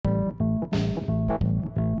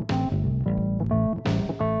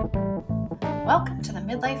Welcome to the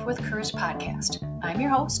Midlife with Courage podcast. I'm your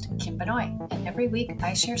host, Kim Benoit, and every week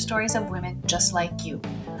I share stories of women just like you.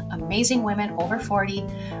 Amazing women over 40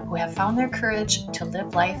 who have found their courage to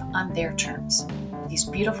live life on their terms. These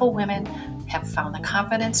beautiful women have found the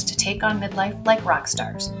confidence to take on midlife like rock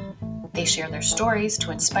stars. They share their stories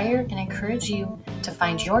to inspire and encourage you to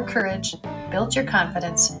find your courage, build your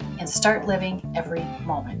confidence, and start living every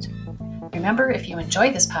moment. Remember, if you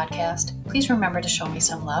enjoy this podcast, please remember to show me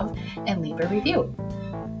some love and leave a review.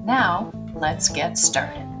 Now, let's get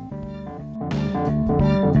started.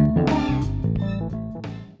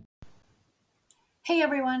 Hey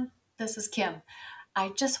everyone, this is Kim.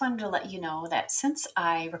 I just wanted to let you know that since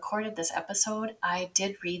I recorded this episode, I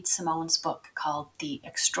did read Simone's book called The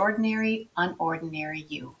Extraordinary Unordinary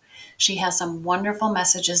You. She has some wonderful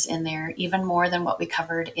messages in there, even more than what we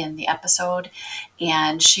covered in the episode.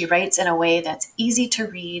 And she writes in a way that's easy to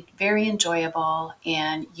read, very enjoyable,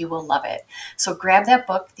 and you will love it. So grab that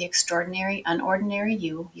book, The Extraordinary Unordinary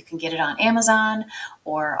You. You can get it on Amazon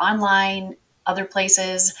or online, other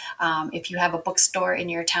places. If you have a bookstore in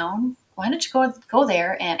your town, why don't you go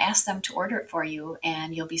there and ask them to order it for you,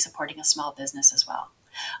 and you'll be supporting a small business as well.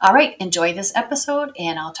 All right, enjoy this episode,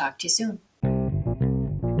 and I'll talk to you soon.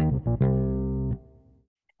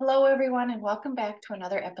 Hello, everyone, and welcome back to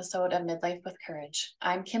another episode of Midlife with Courage.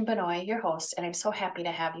 I'm Kim Benoit, your host, and I'm so happy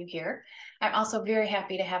to have you here. I'm also very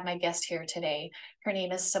happy to have my guest here today. Her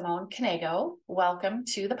name is Simone Knego. Welcome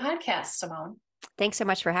to the podcast, Simone. Thanks so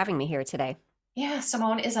much for having me here today. Yeah,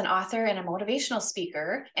 Simone is an author and a motivational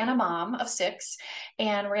speaker and a mom of 6.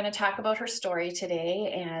 And we're going to talk about her story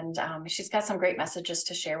today. And she's got some great messages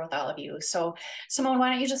to share with all of you. So, Simone, why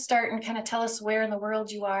don't you just start and kind of tell us where in the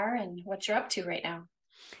world you are and what you're up to right now?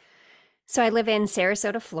 So I live in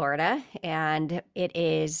Sarasota, Florida, and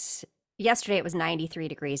yesterday it was 93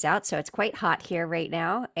 degrees out. So it's quite hot here right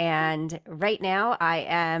now. And right now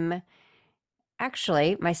my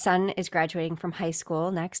son is graduating from high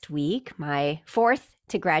school next week, my 4th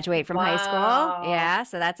to graduate from high school. Yeah,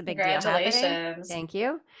 so that's a big deal happening. Congratulations. Thank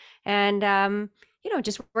you. And,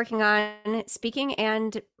 just working on speaking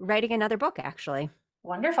and writing another book, actually.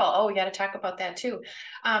 Wonderful. Oh, we got to talk about that too.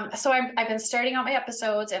 So I've been starting out my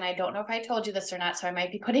episodes, and I don't know if I told you this or not, so I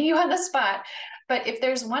might be putting you on the spot. But if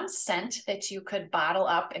there's one scent that you could bottle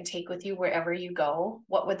up and take with you wherever you go,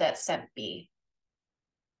 what would that scent be?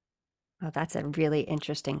 Oh, that's a really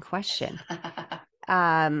interesting question.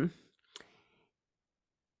 I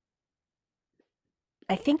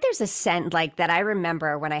think there's a scent like that I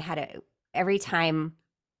remember when I had every time,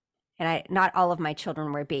 and not all of my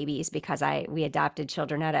children were babies because we adopted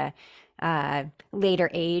children at a later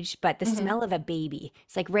age, but the smell of a baby.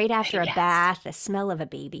 It's like right after a bath, the smell of a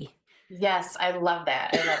baby. Yes, I love that.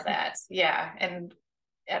 I love that. Yeah. And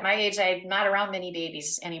at my age, I'm not around many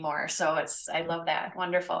babies anymore. So I love that.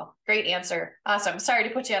 Wonderful. Great answer. Awesome. Sorry to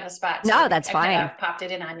put you on the spot. No, that's fine. I popped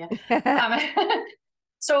it in on you.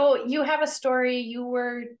 So you have a story. You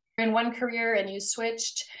were in one career and you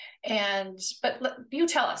switched, but you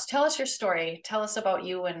tell us your story. Tell us about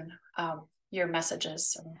you and your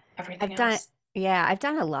messages and everything else. I've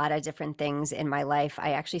done a lot of different things in my life.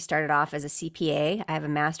 I actually started off as a CPA. I have a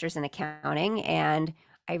master's in accounting, and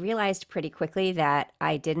I realized pretty quickly that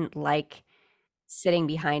I didn't like sitting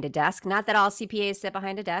behind a desk. Not that all CPAs sit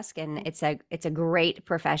behind a desk, and it's a great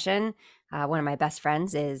profession. One of my best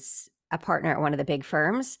friends is a partner at one of the big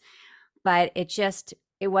firms, but it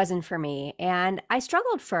wasn't for me. And I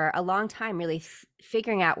struggled for a long time really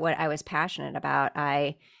figuring out what I was passionate about.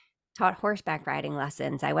 I taught horseback riding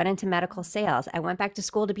lessons. I went into medical sales. I went back to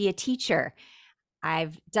school to be a teacher.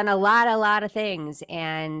 I've done a lot of things.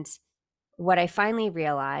 And what I finally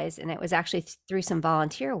realized, and it was actually through some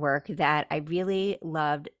volunteer work, that I really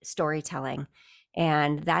loved storytelling.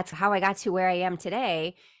 And that's how I got to where I am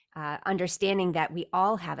today, understanding that we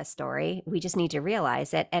all have a story. We just need to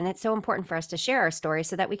realize it. And it's so important for us to share our story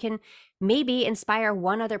so that we can maybe inspire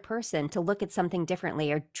one other person to look at something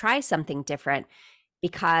differently or try something different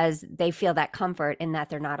because they feel that comfort in that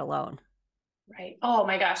they're not alone. Right. Oh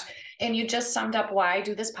my gosh. And you just summed up why I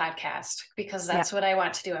do this podcast, because that's what I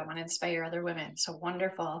want to do. I want to inspire other women. So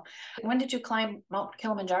wonderful. When did you climb Mount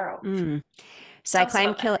Kilimanjaro? So I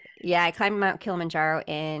climbed Mount Kilimanjaro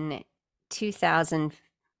in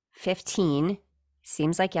 2015.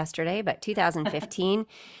 Seems like yesterday, but 2015.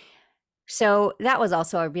 So that was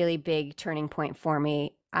also a really big turning point for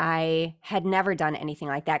me. I had never done anything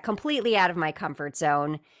like that, completely out of my comfort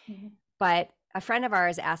zone. Mm-hmm. But a friend of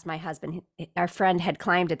ours asked my husband, our friend had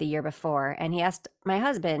climbed it the year before, and he asked my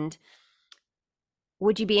husband,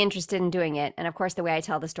 would you be interested in doing it? And of course, the way I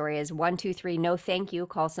tell the story is one, two, three, no, thank you,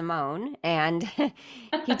 call Simone. And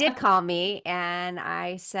he did call me, and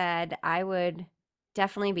I said I would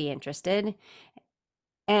definitely be interested.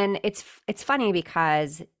 And it's funny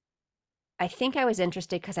because I think I was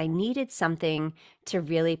interested because I needed something to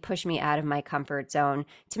really push me out of my comfort zone,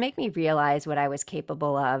 to make me realize what I was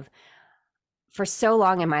capable of. For so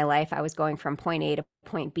long in my life, I was going from point A to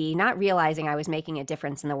point B, not realizing I was making a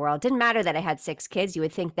difference in the world. Didn't matter that I had 6 kids. You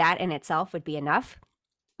would think that in itself would be enough.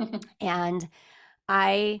 And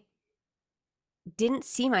I didn't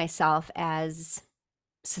see myself as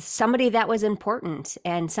somebody that was important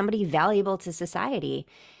and somebody valuable to society.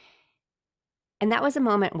 And that was a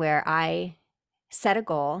moment where I set a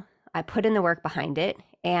goal, I put in the work behind it,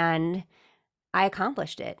 and I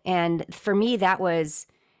accomplished it. And for me, that was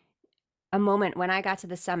a moment when I got to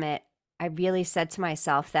the summit. I really said to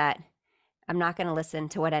myself that I'm not going to listen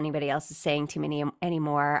to what anybody else is saying to me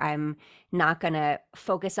anymore. I'm not going to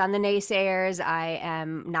focus on the naysayers. I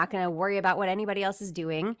am not going to worry about what anybody else is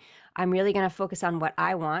doing. I'm really going to focus on what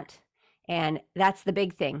I want. And that's the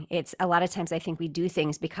big thing. It's a lot of times I think we do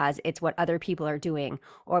things because it's what other people are doing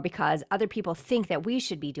or because other people think that we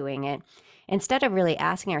should be doing it instead of really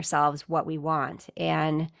asking ourselves what we want.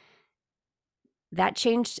 And that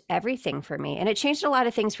changed everything for me. And it changed a lot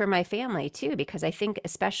of things for my family too, because I think,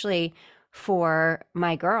 especially for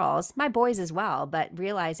my girls, my boys as well, but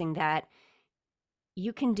realizing that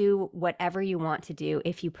you can do whatever you want to do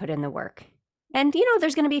if you put in the work. And,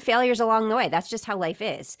 there's going to be failures along the way. That's just how life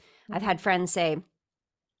is. I've had Mhm. friends say,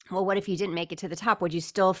 well, what if you didn't make it to the top? Would you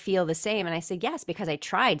still feel the same? And I said, yes, because I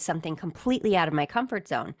tried something completely out of my comfort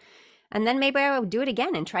zone. And then maybe I would do it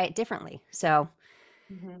again and try it differently. So,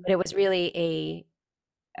 Mhm. but it was really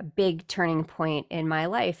a big turning point in my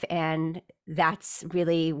life. And that's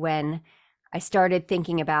really when I started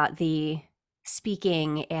thinking about the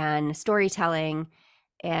speaking and storytelling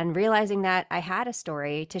and realizing that I had a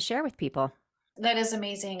story to share with people. That is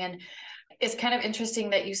amazing. And it's kind of interesting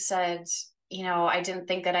that you said, I didn't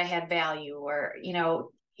think that I had value, or,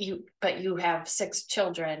 but you have 6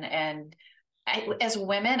 children. And as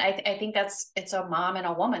women, I think it's a mom and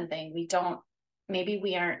a woman thing. Maybe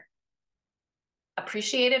we aren't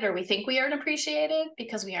appreciated, or we think we aren't appreciated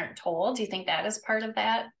because we aren't told. Do you think that is part of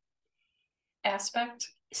that aspect?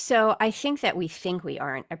 So I think that we think we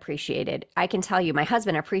aren't appreciated. I can tell you, my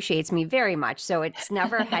husband appreciates me very much. So it's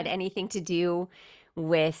never had anything to do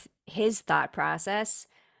with his thought process.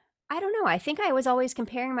 I don't know. I think I was always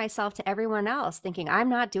comparing myself to everyone else, thinking I'm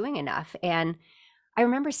not doing enough. And I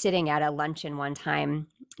remember sitting at a luncheon one time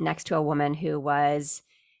next to a woman who was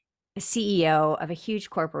a CEO of a huge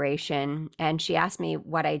corporation. And she asked me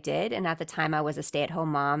what I did. And at the time, I was a stay at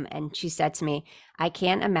home mom. And she said to me, I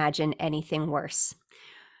can't imagine anything worse.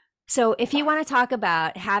 So if you want to talk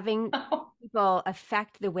about having people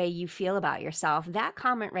affect the way you feel about yourself, that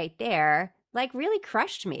comment right there, like, really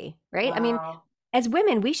crushed me, right? I mean, Wow. as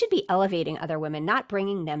women, we should be elevating other women, not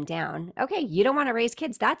bringing them down. Okay, you don't want to raise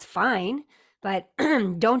kids, that's fine, but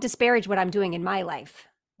don't disparage what I'm doing in my life.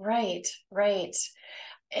 Right, right.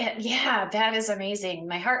 And yeah, that is amazing.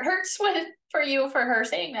 My heart hurts for her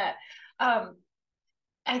saying that. Um,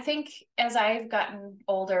 I think as I've gotten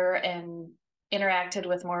older and interacted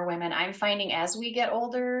with more women, I'm finding as we get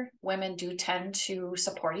older, women do tend to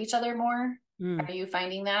support each other more. Mm. Are you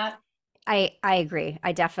finding that? I agree.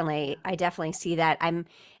 I definitely see that. I'm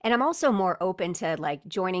also more open to like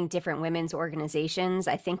joining different women's organizations.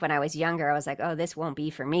 I think when I was younger, I was like, oh, this won't be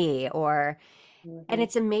for me, or and Mhm.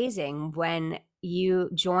 it's amazing when you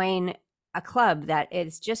join a club that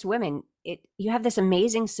is just women. You have this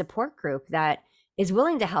amazing support group that is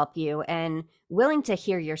willing to help you and willing to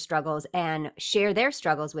hear your struggles and share their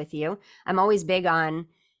struggles with you. I'm always big on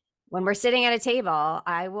when we're sitting at a table,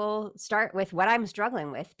 I will start with what I'm struggling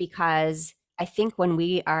with because I think when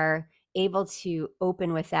we are able to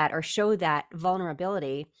open with that or show that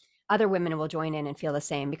vulnerability, other women will join in and feel the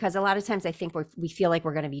same. Because a lot of times I think we feel like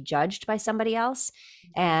we're going to be judged by somebody else.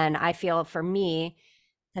 And I feel for me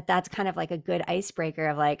that that's kind of like a good icebreaker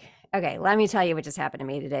of like, okay, let me tell you what just happened to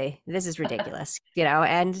me today. This is ridiculous,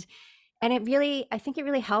 and it really, I think it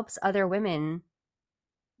really helps other women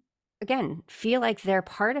again, feel like they're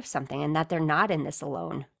part of something and that they're not in this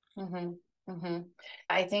alone. Hmm. Hmm.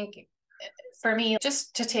 I think for me,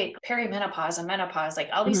 just to take perimenopause and menopause, like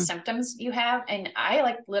all these Mhm. symptoms you have, and I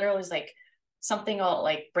like literally was like something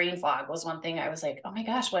like brain fog was one thing. I was like, oh my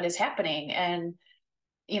gosh, what is happening? And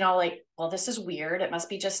like, well, this is weird. It must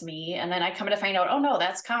be just me. And then I come to find out, oh no,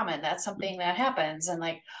 that's common. That's something that happens. And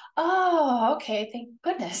like, oh, okay, thank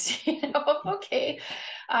goodness. Okay.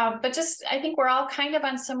 But just, I think we're all kind of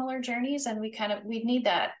on similar journeys, and we need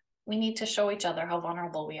that. We need to show each other how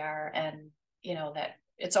vulnerable we are, and that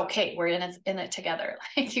it's okay. We're in it together,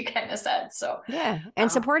 like you kind of said. So, Yeah, and um,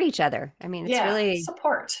 support each other. I mean, it's yeah, really,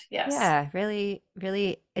 support. Yes. yeah, really,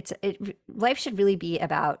 really, life should really be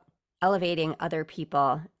about elevating other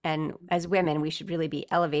people. And as women, we should really be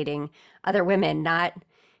elevating other women, not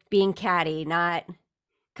being catty, not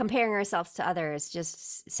comparing ourselves to others.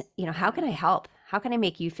 Just, how can Yeah. I help? How can I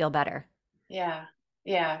make you feel better? Yeah.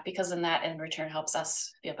 Yeah. Because then that in return helps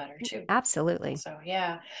us feel better too. Absolutely. So,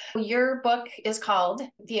 yeah. Your book is called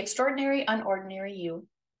The Extraordinary Unordinary You.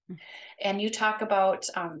 And you talk about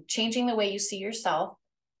changing the way you see yourself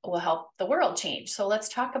will help the world change. So, let's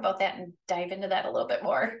talk about that and dive into that a little bit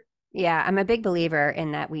more. Yeah, I'm a big believer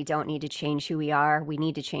in that we don't need to change who we are. We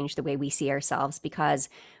need to change the way we see ourselves because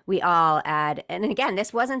we all add, and again,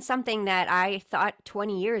 this wasn't something that I thought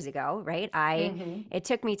 20 years ago, right? Mm-hmm. It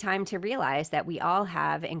took me time to realize that we all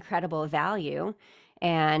have incredible value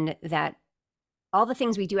and that all the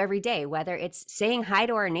things we do every day, whether it's saying hi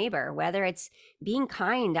to our neighbor, whether it's being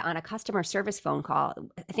kind on a customer service phone call.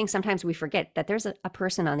 I think sometimes we forget that there's a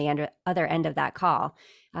person on the other end of that call.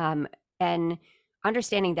 And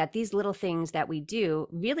understanding that these little things that we do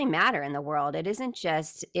really matter in the world. It isn't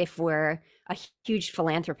just if we're a huge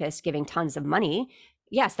philanthropist giving tons of money.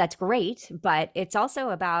 Yes, that's great, but it's also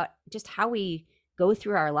about just how we go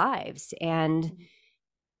through our lives. And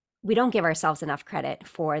we don't give ourselves enough credit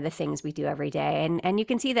for the things we do every day. And you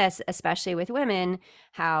can see this especially with women,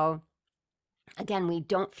 how again we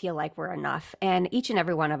don't feel like we're enough. And each and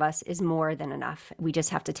every one of us is more than enough. We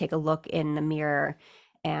just have to take a look in the mirror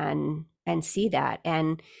and see that.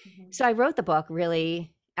 And Mm-hmm. so I wrote the book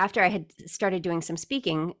really after I had started doing some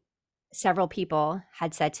speaking. Several people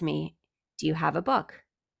had said to me, "Do you have a book?"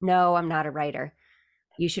 "No, I'm not a writer."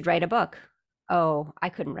 "You should write a book." "Oh, I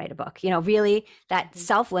couldn't write a book." Really that Mm-hmm.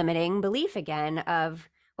 self-limiting belief again of,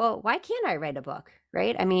 well, why can't I write a book?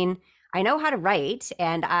 Right? I mean, I know how to write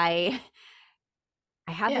and I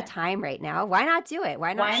have the Yeah. time right now. Why not do it?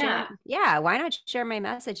 Why not Why share? not? Yeah, why not share my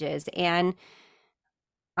messages? And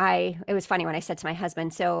it was funny when I said to my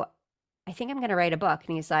husband, "So I think I'm going to write a book."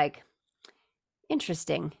 And he's like,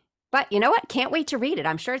 "Interesting. But you know what? Can't wait to read it.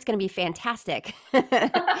 I'm sure it's going to be fantastic."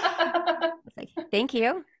 It's like, "Thank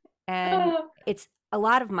you." And it's a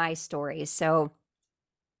lot of my stories. So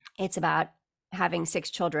it's about having six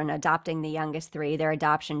children, adopting the youngest three, their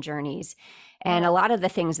adoption journeys, and a Oh, lot of the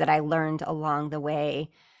things that I learned along the way.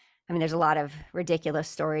 I mean, there's a lot of ridiculous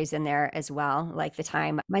stories in there as well. Like the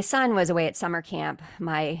time my son was away at summer camp,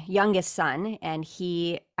 my youngest son, and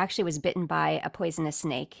he actually was bitten by a poisonous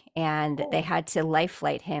snake. And they oh, had to life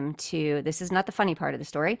flight him to, this is not the funny part of the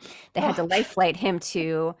story, they had to oh, life flight him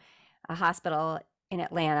to a hospital in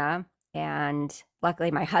Atlanta. And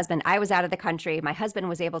luckily, I was out of the country. My husband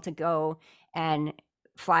was able to go and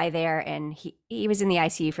fly there, and he was in the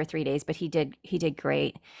ICU for 3 days, but he did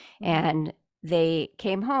great. mhm. And they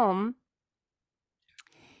came home.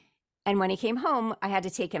 And when he came home, I had to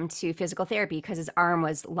take him to physical therapy because his arm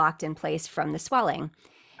was locked in place from the swelling.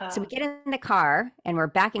 So we Uh, get in the car and we're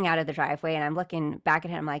backing out of the driveway, and I'm looking back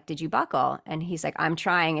at him like, "Did you buckle?" And he's like, "I'm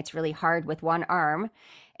trying. It's really hard with one arm."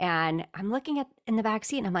 And I'm looking at in the back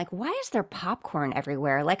seat and I'm like, "Why is there popcorn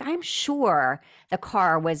everywhere?" Like, I'm sure the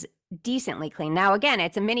car was decently clean. Now, again,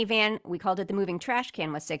 it's a minivan. We called it the moving trash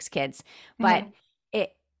can with six kids. But mhm.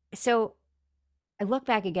 it, so I look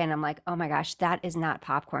back again. I'm like, "Oh my gosh, that is not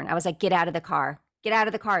popcorn." I was like, "Get out of the car. Get out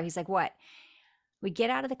of the car." He's like, "What?" We get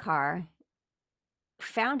out of the car,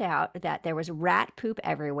 found out that there was rat poop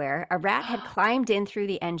everywhere. A rat had climbed in through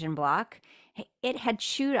the engine block. It had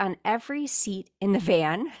chewed on every seat in the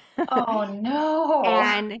van. Oh no.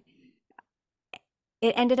 And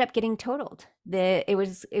it ended up getting totaled. It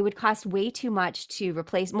would cost way too much to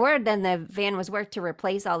replace, more than the van was worth, to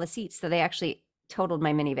replace all the seats. So they actually totaled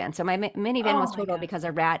my minivan. So my minivan Oh was my totaled God. because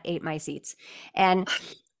a rat ate my seats. And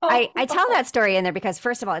Oh I tell that no. story in there because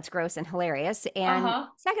first of all, it's gross and hilarious. And Uh-huh.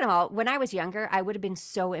 second of all, when I was younger, I would have been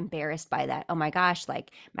so embarrassed by that. Oh my gosh, like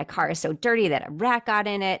my car is so dirty that a rat got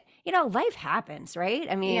in it. Life happens, right?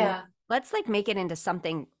 I mean, Yeah. let's like make it into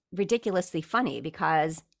something ridiculously funny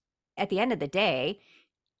because at the end of the day,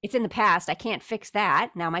 it's in the past. I can't fix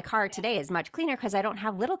that. Now my car today is much cleaner because I don't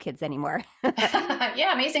have little kids anymore. Yeah.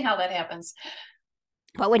 Yeah. Amazing how that happens.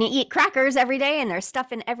 But when you eat crackers every day and there's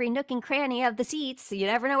stuff in every nook and cranny of the seats, you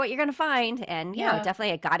never know what you're going to find. And, Yeah.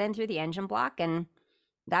 definitely it got in through the engine block and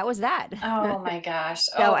that was that. Oh my gosh.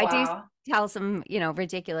 So Oh I do wow. tell some,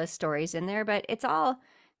 ridiculous stories in there, but it's all,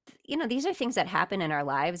 these are things that happen in our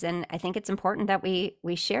lives. And I think it's important that we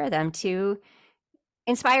share them to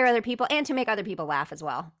inspire other people and to make other people laugh as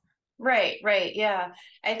well. Right, right. Yeah.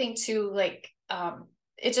 I think too, like,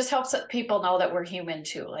 it just helps that people know that we're human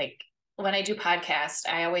too. Like when I do podcasts,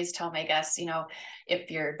 I always tell my guests,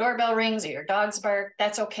 if your doorbell rings or your dogs bark,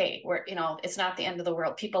 that's okay. It's not the end of the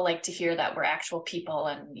world. People like to hear that we're actual people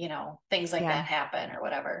and, things like Yeah. that happen or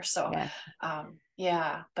whatever. So, Yeah.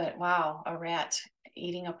 yeah, but wow, a rat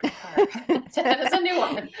eating up your car. That is a new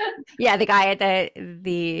one. Yeah, the guy at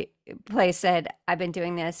the place said, I've been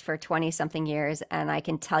doing this for 20 something years, and I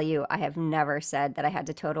can tell you I have never said that I had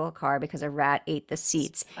to total a car because a rat ate the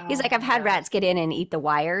seats. He's like, Oh I've my had God. rats get in and eat the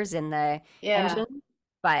wires in the Yeah. engine,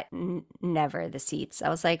 but never the seats. I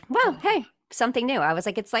was like, well, Oh, hey, something new. I was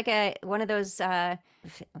like, it's like a one of those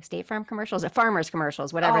State Farm commercials, farmers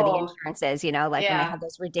commercials, whatever the oh, insurance is, like when they yeah. have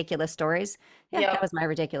those ridiculous stories. Yeah, that was Yep. my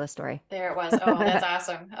ridiculous story. There it was. Oh, that's I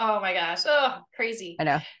awesome. Oh my gosh. Oh, crazy.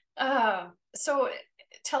 know. So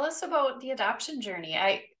tell us about the adoption journey.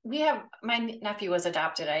 We have my nephew was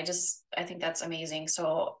adopted. I think that's amazing.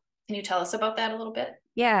 So can you tell us about that a little bit?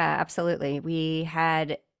 Yeah, absolutely. We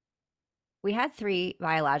had three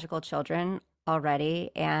biological children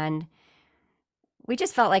already, and we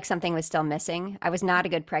just felt like something was still missing. I was not a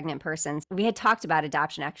good pregnant person. We had talked about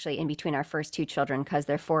adoption actually in between our first two children because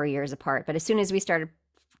they're 4 years apart. But as soon as we started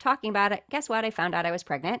talking about it, guess what? I found out I was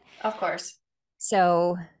pregnant. Of course.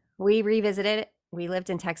 So we revisited it. We lived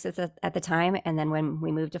in Texas at the time. And then when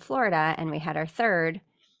we moved to Florida and we had our third,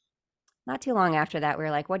 not too long after that, we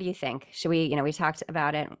were like, what do you think? Should we, we talked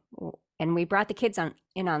about it and we brought the kids on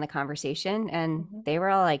the conversation and Mhm. they were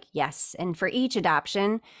all like, yes. And for each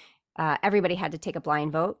adoption, everybody had to take a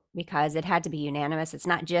blind vote because it had to be unanimous. It's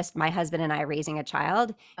not just my husband and I raising a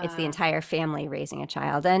child, it's the Uh, entire family raising a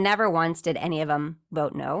child. And never once did any of them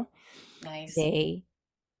vote no. nice. They,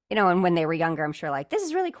 and when they were younger, I'm sure like, this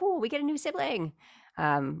is really cool. We get a new sibling.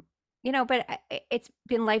 Um, but it's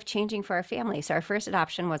been life changing for our family. So our first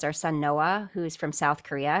adoption was our son Noah, who's from South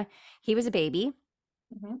Korea. He was a baby.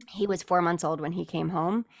 Mhm. He was 4 months old when he came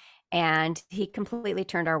home, and he completely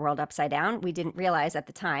turned our world upside down. We didn't realize at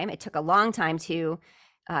the time. It took a long time to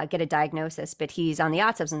get a diagnosis, but he's on the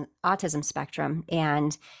autism spectrum,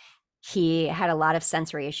 and he had a lot of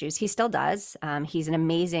sensory issues. He still does. He's an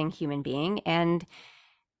amazing human being, and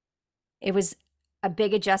it was a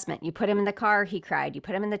big adjustment. You put him in the car, he cried. You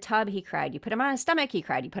put him in the tub, he cried. You put him on his stomach, he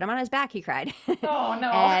cried. You put him on his back, he cried. Oh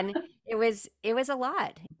no. And it was a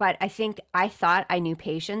lot. But I thought I knew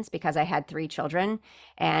patience because I had three children,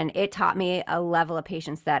 and it taught me a level of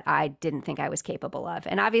patience that I didn't think I was capable of.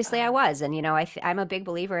 And obviously I Uh, was. And I'm a big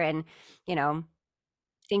believer in, you know,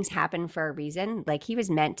 things happen for a reason. Like he was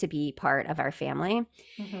meant to be part of our family.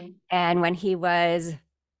 mhm. And when he was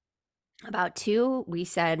about two, we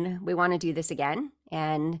said, we want to do this again.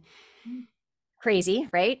 And crazy,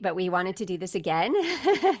 right? But we wanted to do this again.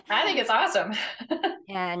 I think it's awesome.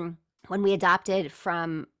 And when we adopted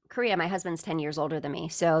from Korea, my husband's 10 years older than me.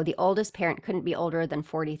 So the oldest parent couldn't be older than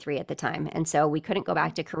 43 at the time. And so we couldn't go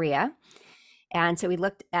back to Korea. And so we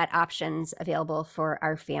looked at options available for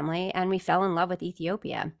our family and we fell in love with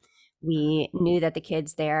Ethiopia. We knew that the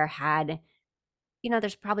kids there had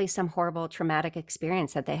there's probably some horrible traumatic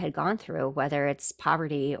experience that they had gone through, whether it's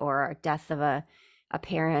poverty or death of a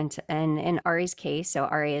parent. And in Ari's case, so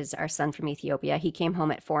Ari is our son from Ethiopia. He came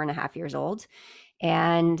home at 4.5 years old,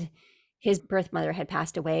 and his birth mother had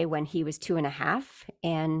passed away when he was 2.5.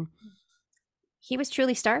 And he was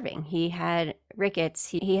truly starving. He had rickets.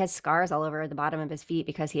 He has scars all over the bottom of his feet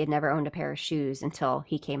because he had never owned a pair of shoes until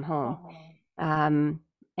he came home. Oh, Um,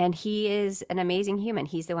 and he is an amazing human.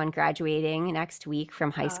 He's the one graduating next week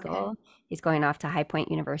from high okay. school. He's going off to High Point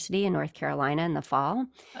University in North Carolina in the fall.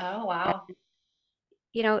 Oh, wow.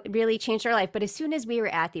 It really changed our life. But as soon as we were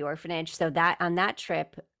at the orphanage, so that on that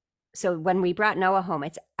trip, so when we brought Noah home,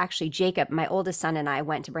 it's actually Jacob, my oldest son, and I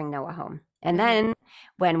went to bring Noah home. And Mhm. then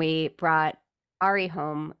when we brought Ari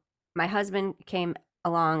home, my husband came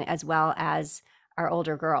along as well as our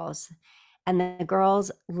older girls. And the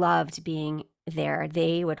girls loved being there.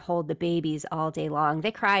 They would hold the babies all day long.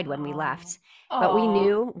 They cried when we Oh, left, but oh, we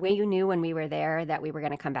knew when we were there that we were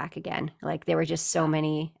going to come back again. Like there were just so uh,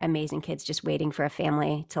 many amazing kids just waiting for a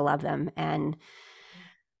family to love them. And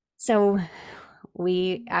so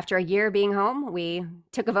after a year being home, we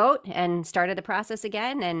took a vote and started the process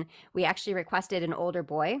again. And we actually requested an older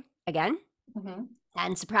boy again. mhm.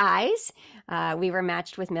 And surprise, we were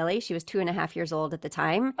matched with Millie. She was 2.5 years old at the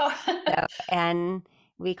time. Oh, So, and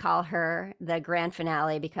we call her the grand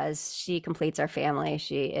finale because she completes our family.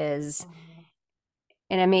 She is oh,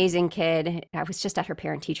 an amazing kid. I was just at her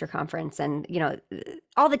parent teacher conference, and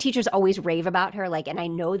all the teachers always rave about her. Like, and I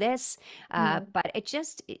know this, Mm. but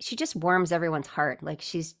she just warms everyone's heart. Like,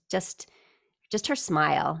 she's just her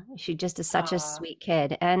smile. She just is such a Aw, sweet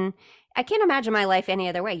kid, and I can't imagine my life any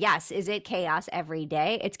other way. Yes, is it chaos every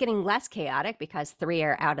day? It's getting less chaotic because three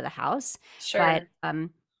are out of the house, but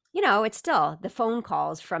sure. it's still the phone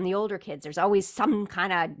calls from the older kids. There's always some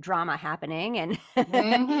kind of drama happening, and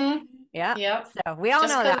Mm-hmm. yeah. Yep. So we all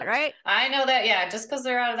Just know that, because right? I know that, yeah, just because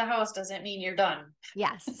they're out of the house doesn't mean you're done.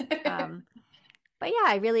 Yes. But yeah,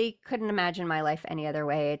 I really couldn't imagine my life any other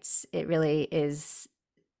way. It really is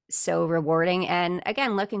so rewarding. And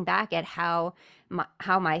again, looking back at how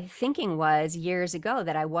my thinking was years ago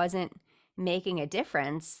that I wasn't making a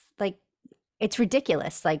difference, like it's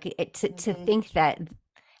ridiculous. Like to Hmm. think that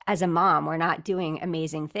as a mom, we're not doing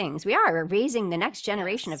amazing things. We are. We're raising the next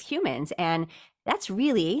generation of Yes. humans, and that's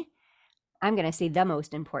really, I'm going to say, the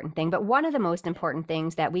most important thing. But one of the most Yeah. important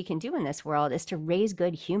things that we can do in this world is to raise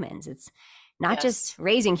good humans. It's not just Yes.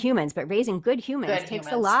 raising humans, but raising good humans Good humans.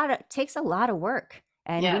 takes a lot of work,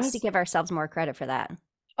 and we need to Yes. give ourselves more credit for that.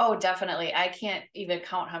 Oh, definitely. I can't even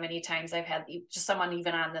count how many times I've had just someone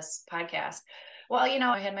even on this podcast. Well,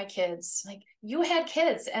 I had my kids. Like, you had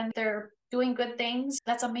kids and they're doing good things.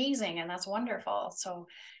 That's amazing and that's wonderful. So,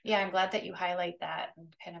 yeah, I'm glad that you highlight that and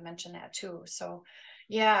kind of mention that too. So,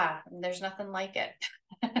 yeah, there's nothing like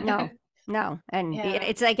No, it. no, and Yeah.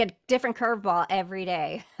 it's like a different curveball every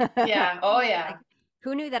day. Yeah. Oh, It's like, yeah.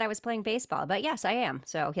 who knew that I was playing baseball? But yes, I am.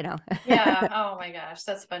 So, Yeah. Oh my gosh,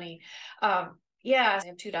 that's funny. Yeah, I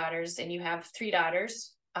have two daughters and you have three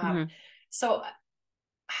daughters. Mhm. So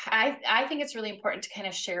I think it's really important to kind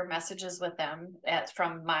of share messages with them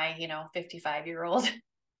from my 55-year-old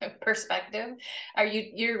perspective.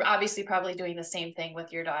 You're obviously probably doing the same thing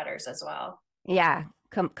with your daughters as well. Yeah,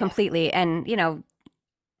 Yeah. completely. And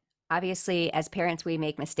obviously, as parents, we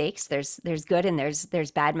make mistakes. There's good and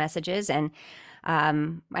there's bad messages, and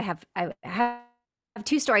I have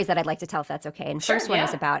two stories that I'd like to tell if that's okay. And Sure. first one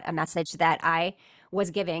is Yeah. about a message that I was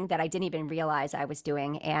giving that I didn't even realize I was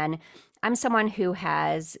doing. And I'm someone who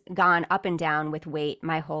has gone up and down with weight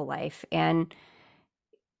my whole life, and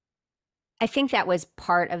I think that was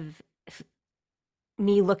part of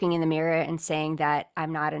me looking in the mirror and saying that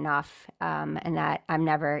I'm not enough, and that I'm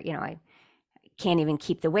never, I can't even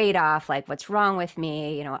keep the weight off. Like, what's wrong with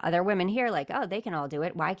me? Other women here, like, oh, they can all do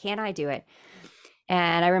it. Why can't I do it?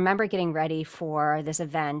 And I remember getting ready for this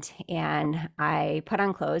event, and I put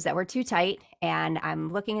on clothes that were too tight. And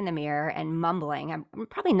I'm looking in the mirror and mumbling. I'm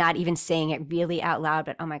probably not even saying it really out loud,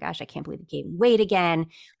 but oh my gosh, I can't believe you gained weight again.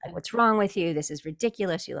 Like, what's wrong with you? This is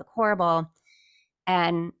ridiculous. You look horrible.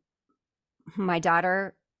 And my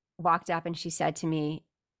daughter walked up and she said to me,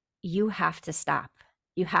 you have to stop.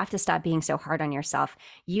 You have to stop being so hard on yourself.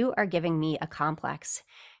 You are giving me a complex.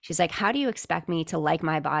 She's like, how do you expect me to like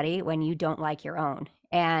my body when you don't like your own?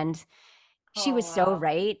 And she Oh, was so wow.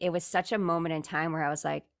 right. It was such a moment in time where I was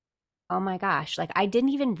like, oh my gosh, like I didn't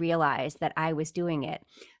even realize that I was doing it.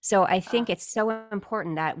 So I think Uh, it's so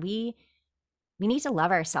important that we need to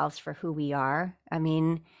love ourselves for who we are. I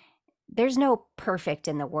mean, there's no perfect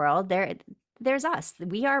in the world. There's us.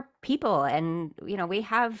 We are people, and we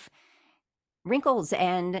have wrinkles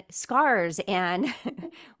and scars, and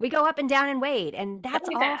we go up and down in weight, and that's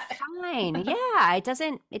Very all bad. fine. Yeah,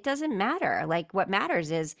 it doesn't matter. Like, what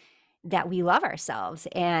matters is that we love ourselves,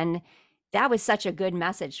 and that was such a good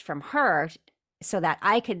message from her, so that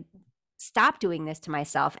I could stop doing this to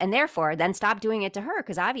myself, and therefore then stop doing it to her,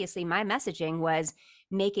 because obviously my messaging was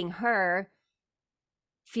making her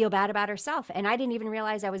feel bad about herself, and I didn't even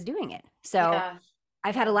realize I was doing it. So Yeah.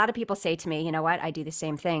 I've had a Yeah. lot of people say to me, you know what, I do the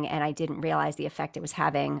same thing, and I didn't realize the effect it was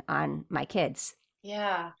having on my kids.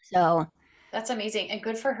 Yeah. So, That's amazing. And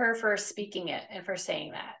good for her for speaking it and for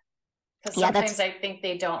saying that. Because yeah, sometimes that's, I think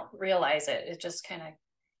they don't realize it. It just kind of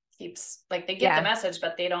keeps, like, they get the yeah, message,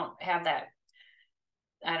 but they don't have that.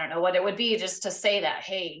 I don't know what it would be just to say that,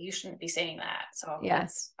 hey, you shouldn't be saying that. So yeah.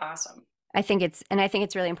 that's awesome. I think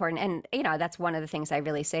it's really important. And, that's one of the things I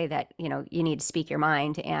really say, that, you need to speak your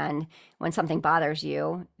mind. And when something bothers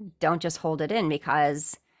you, don't just hold it in,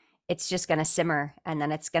 because it's just going to simmer, and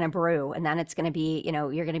then it's going to brew, and then it's going to be,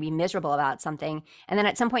 you're going to be miserable about something. And then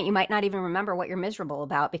at some point, you might not even remember what you're miserable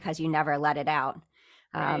about because you never let it out.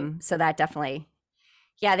 Right. So that definitely,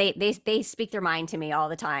 yeah, they speak their mind to me all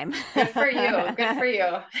the time. Good for you. Good for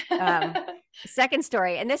you. um, Second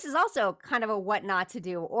story, and this is also kind of a what not to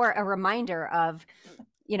do, or a reminder of,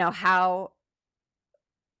 how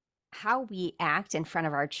how we act in front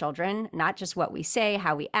of our children, not just what we say,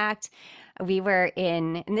 how we act. We were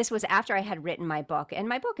in, and this was after I had written my book. And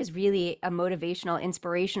my book is really a motivational,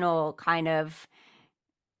 inspirational kind of,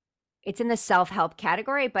 it's in the self-help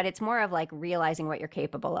category, but it's more of like realizing what you're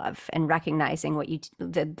capable of and recognizing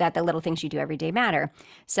that the little things you do every day matter.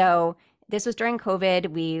 So this was during COVID.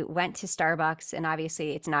 We went to Starbucks, and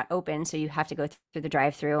obviously it's not open, so you have to go through the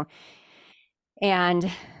drive-through. And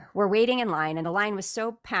we're waiting in line, and the line was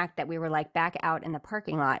so packed that we were like back out in the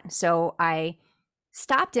parking lot. So I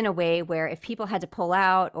stopped in a way where if people had to pull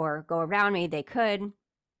out or go around me, they could.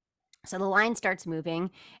 So the line starts moving.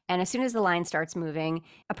 And as soon as the line starts moving,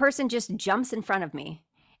 a person just jumps in front of me.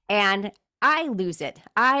 And I lose it.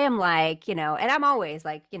 I am like, and I'm always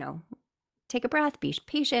like, take a breath, be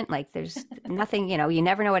patient. Like there's nothing, you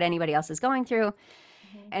never know what anybody else is going through.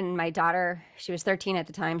 Mhm. And my daughter, she was 13 at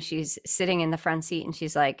the time, she's sitting in the front seat and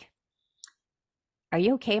she's like, "Are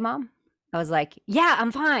you okay, mom?" I was like, "Yeah,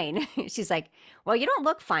 I'm fine." She's like, "Well, you don't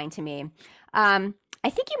look fine to me. I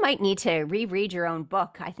think you might need to reread your own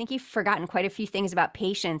book. I think you've forgotten quite a few things about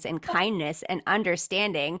patience and kindness and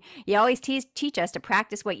understanding. You always teach us to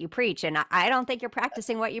practice what you preach, and I don't think you're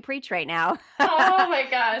practicing what you preach right now." Oh my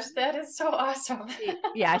gosh, that is so awesome.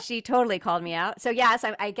 Yeah, she totally called me out. So yes,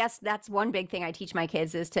 I guess that's one big thing I teach my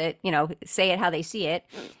kids is to, say it how they see it.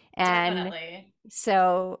 And Definitely.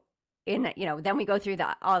 so then we go through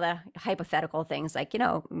all the hypothetical things like,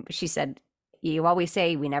 she said, you always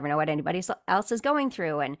say we never know what anybody else is going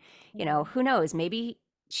through. And, Mhm. who knows, maybe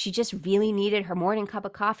she just really needed her morning cup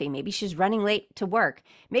of coffee. Maybe she's running late to work.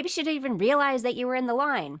 Maybe she didn't even realize that you were in the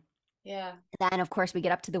line. Yeah. Then, of course, we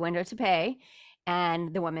get up to the window to pay,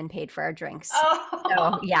 and the woman paid for our drinks. So,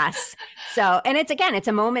 Oh, yes. So, and it's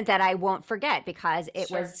a moment that I won't forget because it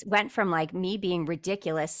sure. went from like me being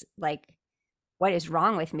ridiculous, like, what is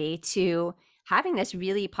wrong with me, to having this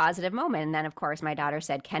really positive moment. And then, of course, my daughter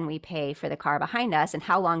said, "Can we pay for the car behind us? And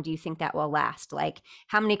how long do you think that will last? Like,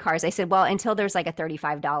 how many cars?" I said, "Well, until there's like a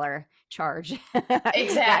 $35 charge. that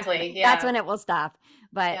Exactly. that's Yeah. when it will stop."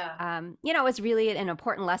 But Yeah. it's really an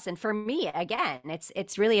important lesson for me. Again,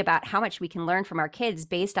 it's really about how much we can learn from our kids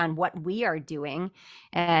based on what we are doing.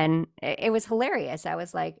 And it was hilarious. I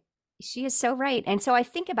was like, she is so right. And so I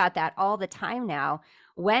think about that all the time now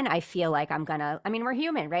when I feel like I mean, we're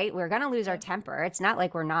human, right? We're gonna lose our Yeah. temper. It's not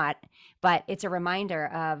like we're not, but it's a reminder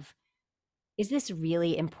of, is this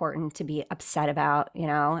really important to be upset about,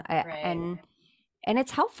 Right. and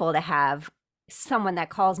it's helpful to have someone that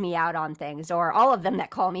calls me out on things, or all of them that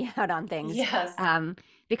call me out on things, Yes. um,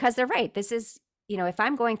 because they're right. This is, if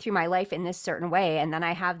I'm going through my life in this certain way and then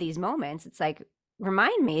I have these moments, it's like,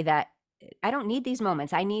 remind me that I don't need these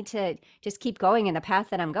moments. I need to just keep going in the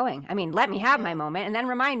path that I'm going. I mean, let me have my Yeah. moment and then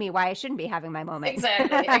remind me why I shouldn't be having my moment.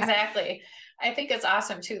 Exactly. Exactly. I think it's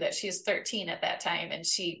awesome too that she's 13 at that time and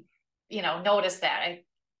she, noticed that. I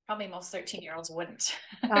probably most 13-year-olds wouldn't.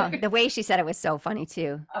 Oh, the way she said it was so funny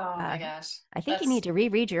too. Oh my Uh, gosh. I think you need That's to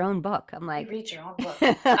reread your own book. I'm You like, read your own book.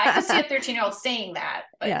 I could see a 13-year-old saying that,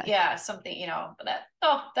 but yeah, yeah, something,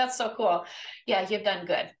 that's so cool. Yeah, you've done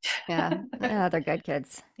good. yeah. They're good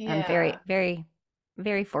kids. I'm very, Yeah. very,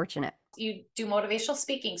 very fortunate. You do motivational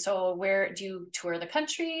speaking. So where do you tour the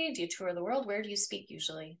country? Do you tour the world? Where do you speak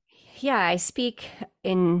usually? Yeah, I speak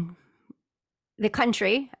in the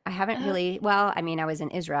country. I haven't Uh-huh. really, well, I mean, I was in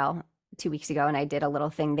Israel 2 weeks ago and I did a little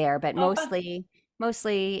thing there, but Oh, fun.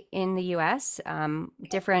 mostly in the US, Okay.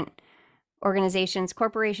 different organizations,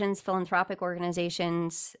 corporations, philanthropic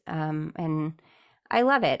organizations, and I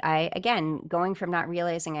love it. Again, going from not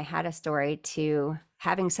realizing I had a story to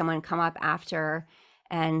having someone come up after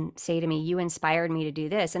and say to me, "You inspired me to do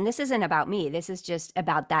this." And this isn't about me. This is just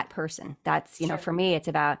about that person. That's, Sure. for me, it's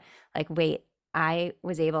about like, wait, I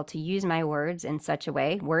was able to use my words in such a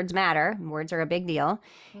way, words matter, words are a big deal,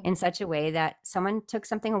 in Mhm. such a way that someone took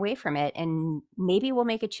something away from it and maybe will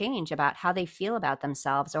make a change about how they feel about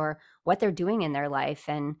themselves or what they're doing in their life,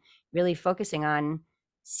 and really focusing on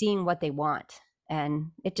seeing what they want.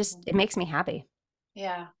 And it Mhm. makes me happy.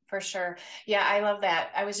 Yeah, for sure. Yeah, I love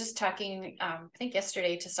that. I was just talking, I think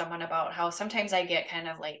yesterday to someone about how sometimes I get kind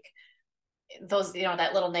of like those,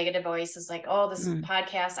 that little negative voice is like, oh, this Mm,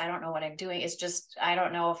 podcast, I don't know what I'm doing. It's just, I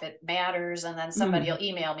don't know if it matters. And then somebody mm. will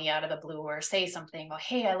email me out of the blue or say something, oh,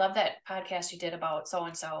 hey, I love that podcast you did about so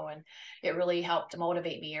and so. And it really helped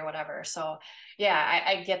motivate me or whatever. So, yeah,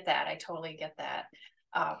 I get that. I totally get that.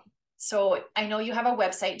 Um, so I know you have a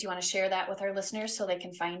website. Do you want to share that with our listeners so they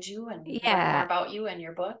can find you and learn more Yeah, about you and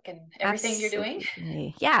your book and everything you're doing?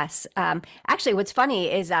 absolutely. Yes. Actually, what's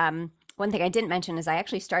funny is one thing I didn't mention is I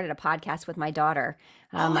actually started a podcast with my daughter.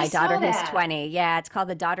 Oh, I My daughter, saw who's that. 20. Yeah, it's called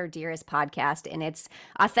the Daughter Dearest Podcast, and it's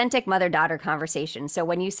authentic mother daughter conversation. So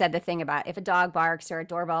when you said the thing about if a dog barks or a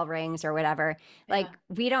doorbell rings or whatever, Yeah. like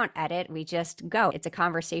we don't edit, we just go. It's a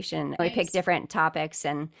conversation. We pick Nice. different topics,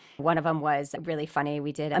 and one of them was really funny.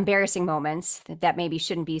 We did embarrassing moments that maybe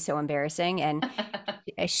shouldn't be so embarrassing, and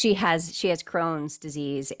she has Crohn's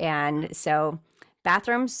disease, and so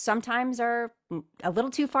bathrooms sometimes are a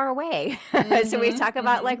little too far away. So we Mm-hmm. talk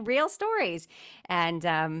about like Mm-hmm. real stories,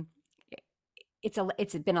 and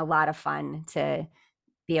it's been a lot of fun to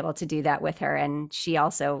be able to do that with her. And she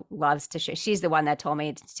also loves to share. She's the one that told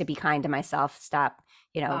me to be kind to myself, Oh, stop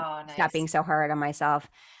being nice. so hard on myself.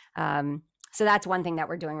 Um, so that's one thing that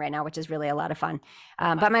we're doing right now, which is really a lot of fun.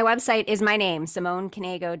 But Fun. my website is my name,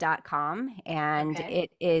 SimoneKnego.com. And Okay.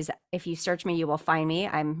 it is, if you search me, you will find me.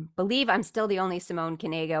 Believe I'm still the only Simone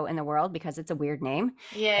Knego in the world because it's a weird name.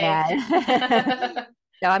 Yay. And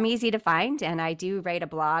so I'm easy to find. And I do write a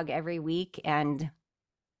blog every week and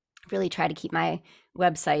really try to keep my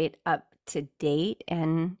website up to date.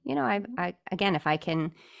 And I again, if I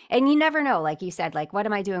can, and you never know, like you said, like what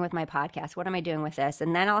am I doing with my podcast, what am I doing with this,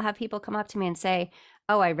 and then I'll have people come up to me and say,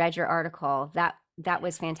 oh, I read your article, that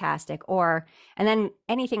was fantastic. Or and then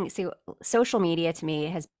anything. So social media to me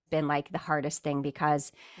has been like the hardest thing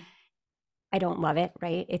because I don't love it,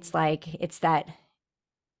 right? It's Mhm. like it's that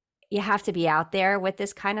you have to be out there with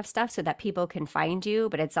this kind of stuff so that people can find you,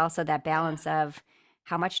 but it's also that Yeah. balance of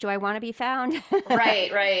how much do I want to be found?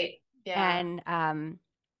 Right, right. Yeah. And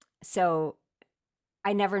so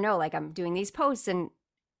I never know. Like I'm doing these posts, and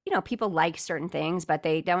people like certain things, but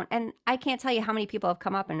they don't. And I can't tell you how many people have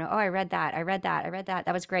come up and oh, I read that, I read that, I read that.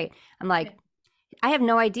 That was great. I'm like, Yeah. I have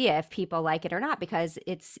no idea if people like it or not because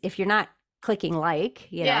it's if you're not clicking like,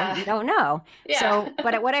 Yeah. you don't know. Yeah. So,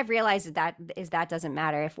 but what I've realized is that doesn't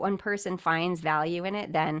matter. If one person finds value in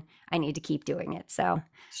it, then I need to keep doing it. So,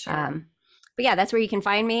 Sure. um, but yeah, that's where you can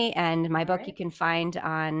find me, and my All book you right. can find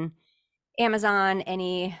on Amazon,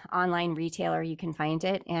 any online retailer you can find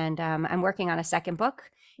it. And I'm working on a second book,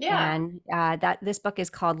 Yeah. and that this book is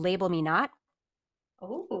called Label Me Not.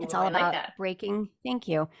 It's Oh, all I like about that. thank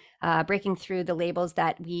you, breaking through the labels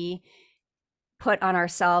that we put on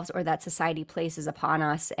ourselves or that society places upon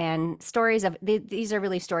us, and stories of these are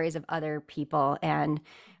really stories of other people and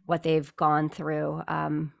what they've gone through.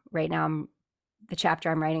 Right now, the chapter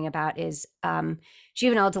I'm writing about is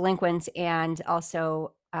juvenile delinquents, and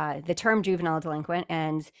also the term juvenile delinquent,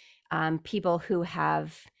 and people who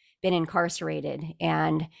have been incarcerated,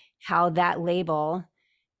 and how that label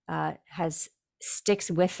has sticks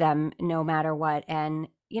with them no matter what. And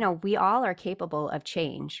we all are capable of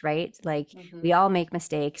change, right? Like we Mm-hmm. all make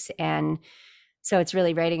mistakes. And so it's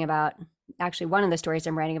really writing about, actually one of the stories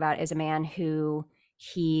I'm writing about is a man who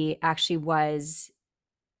he actually was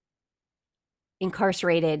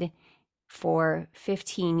incarcerated for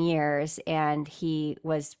 15 years, and he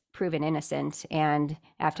was proven innocent, and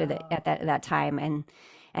after the Oh, at that time,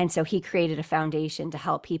 and so he created a foundation to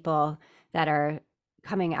help people that are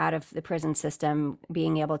coming out of the prison system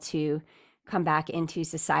being able to come back into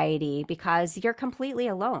society, because you're completely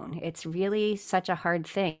alone. It's really such a hard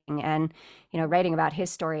thing. And writing about his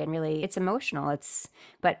story, and really it's emotional.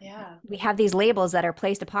 But yeah. we have these labels that are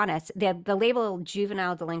placed upon us. The label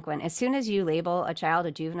juvenile delinquent, as soon as you label a child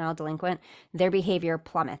a juvenile delinquent, their behavior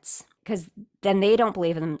plummets, because then they don't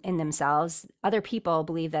believe in themselves. Other people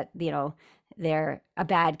believe that, they're a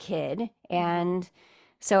bad kid. Mm-hmm. And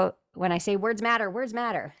so when I say words matter, words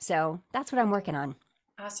matter. So that's what I'm They do. working on.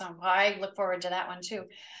 Awesome. Well, I look forward to that one too.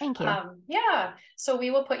 Thank you. Yeah. So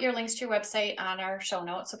we will put your links to your website on our show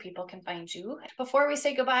notes so people can find you. Before we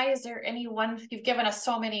say goodbye, is there you've given us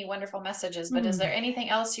so many wonderful messages, but is Hmm. there anything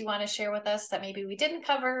else you want to share with us that maybe we didn't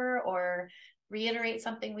cover or reiterate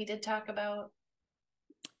something we did talk about?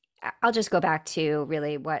 I'll just go back to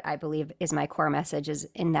really what I believe is my core message, is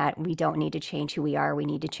in that we don't need to change who we are. We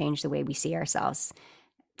need to change the way we see ourselves.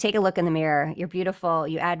 Take a look in the mirror. You're beautiful.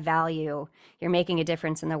 You add value. You're making a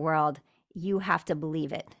difference in the world. You have to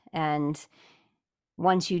believe it. And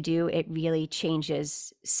once you do, it really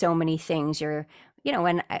changes so many things.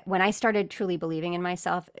 When I started truly believing in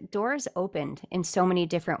myself, doors opened in so many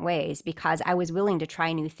different ways because I was willing to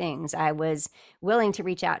try new things. I was willing to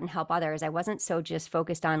reach out and help others. I wasn't so just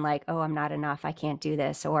focused on like, oh, I'm not enough, I can't do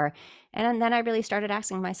this. And then I really started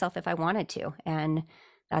asking myself if I wanted to. And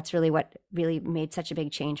that's really what really made such a big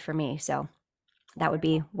change for me. So that would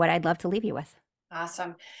be Wonderful. what I'd love to leave you with.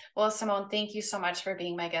 Awesome. Well, Simone, thank you so much for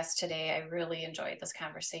being my guest today. I really enjoyed this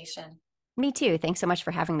conversation. Me too. Thanks so much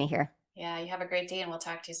for having me here. Yeah, you have a great day and we'll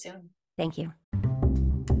talk to you soon. Thank you.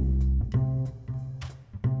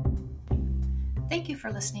 Thank you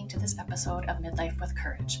for listening to this episode of Midlife with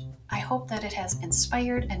Courage. I hope that it has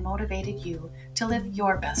inspired and motivated you to live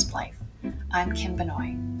your best life. I'm Kim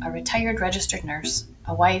Benoit, a retired registered nurse,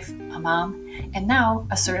 a wife, a mom, and now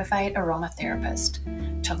a certified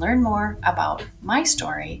aromatherapist. To learn more about my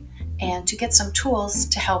story and to get some tools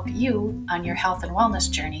to help you on your health and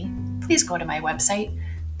wellness journey, please go to my website,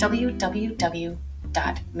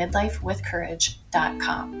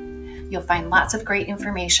 www.midlifewithcourage.com. You'll find lots of great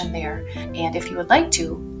information there, and if you would like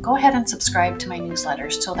to, go ahead and subscribe to my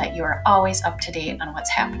newsletters so that you are always up to date on what's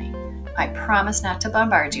happening. I promise not to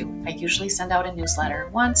bombard you. I usually send out a newsletter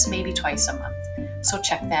once, maybe twice a month, so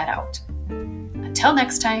check that out. Until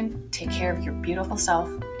next time, take care of your beautiful self,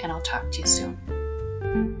 and I'll talk to you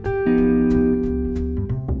soon.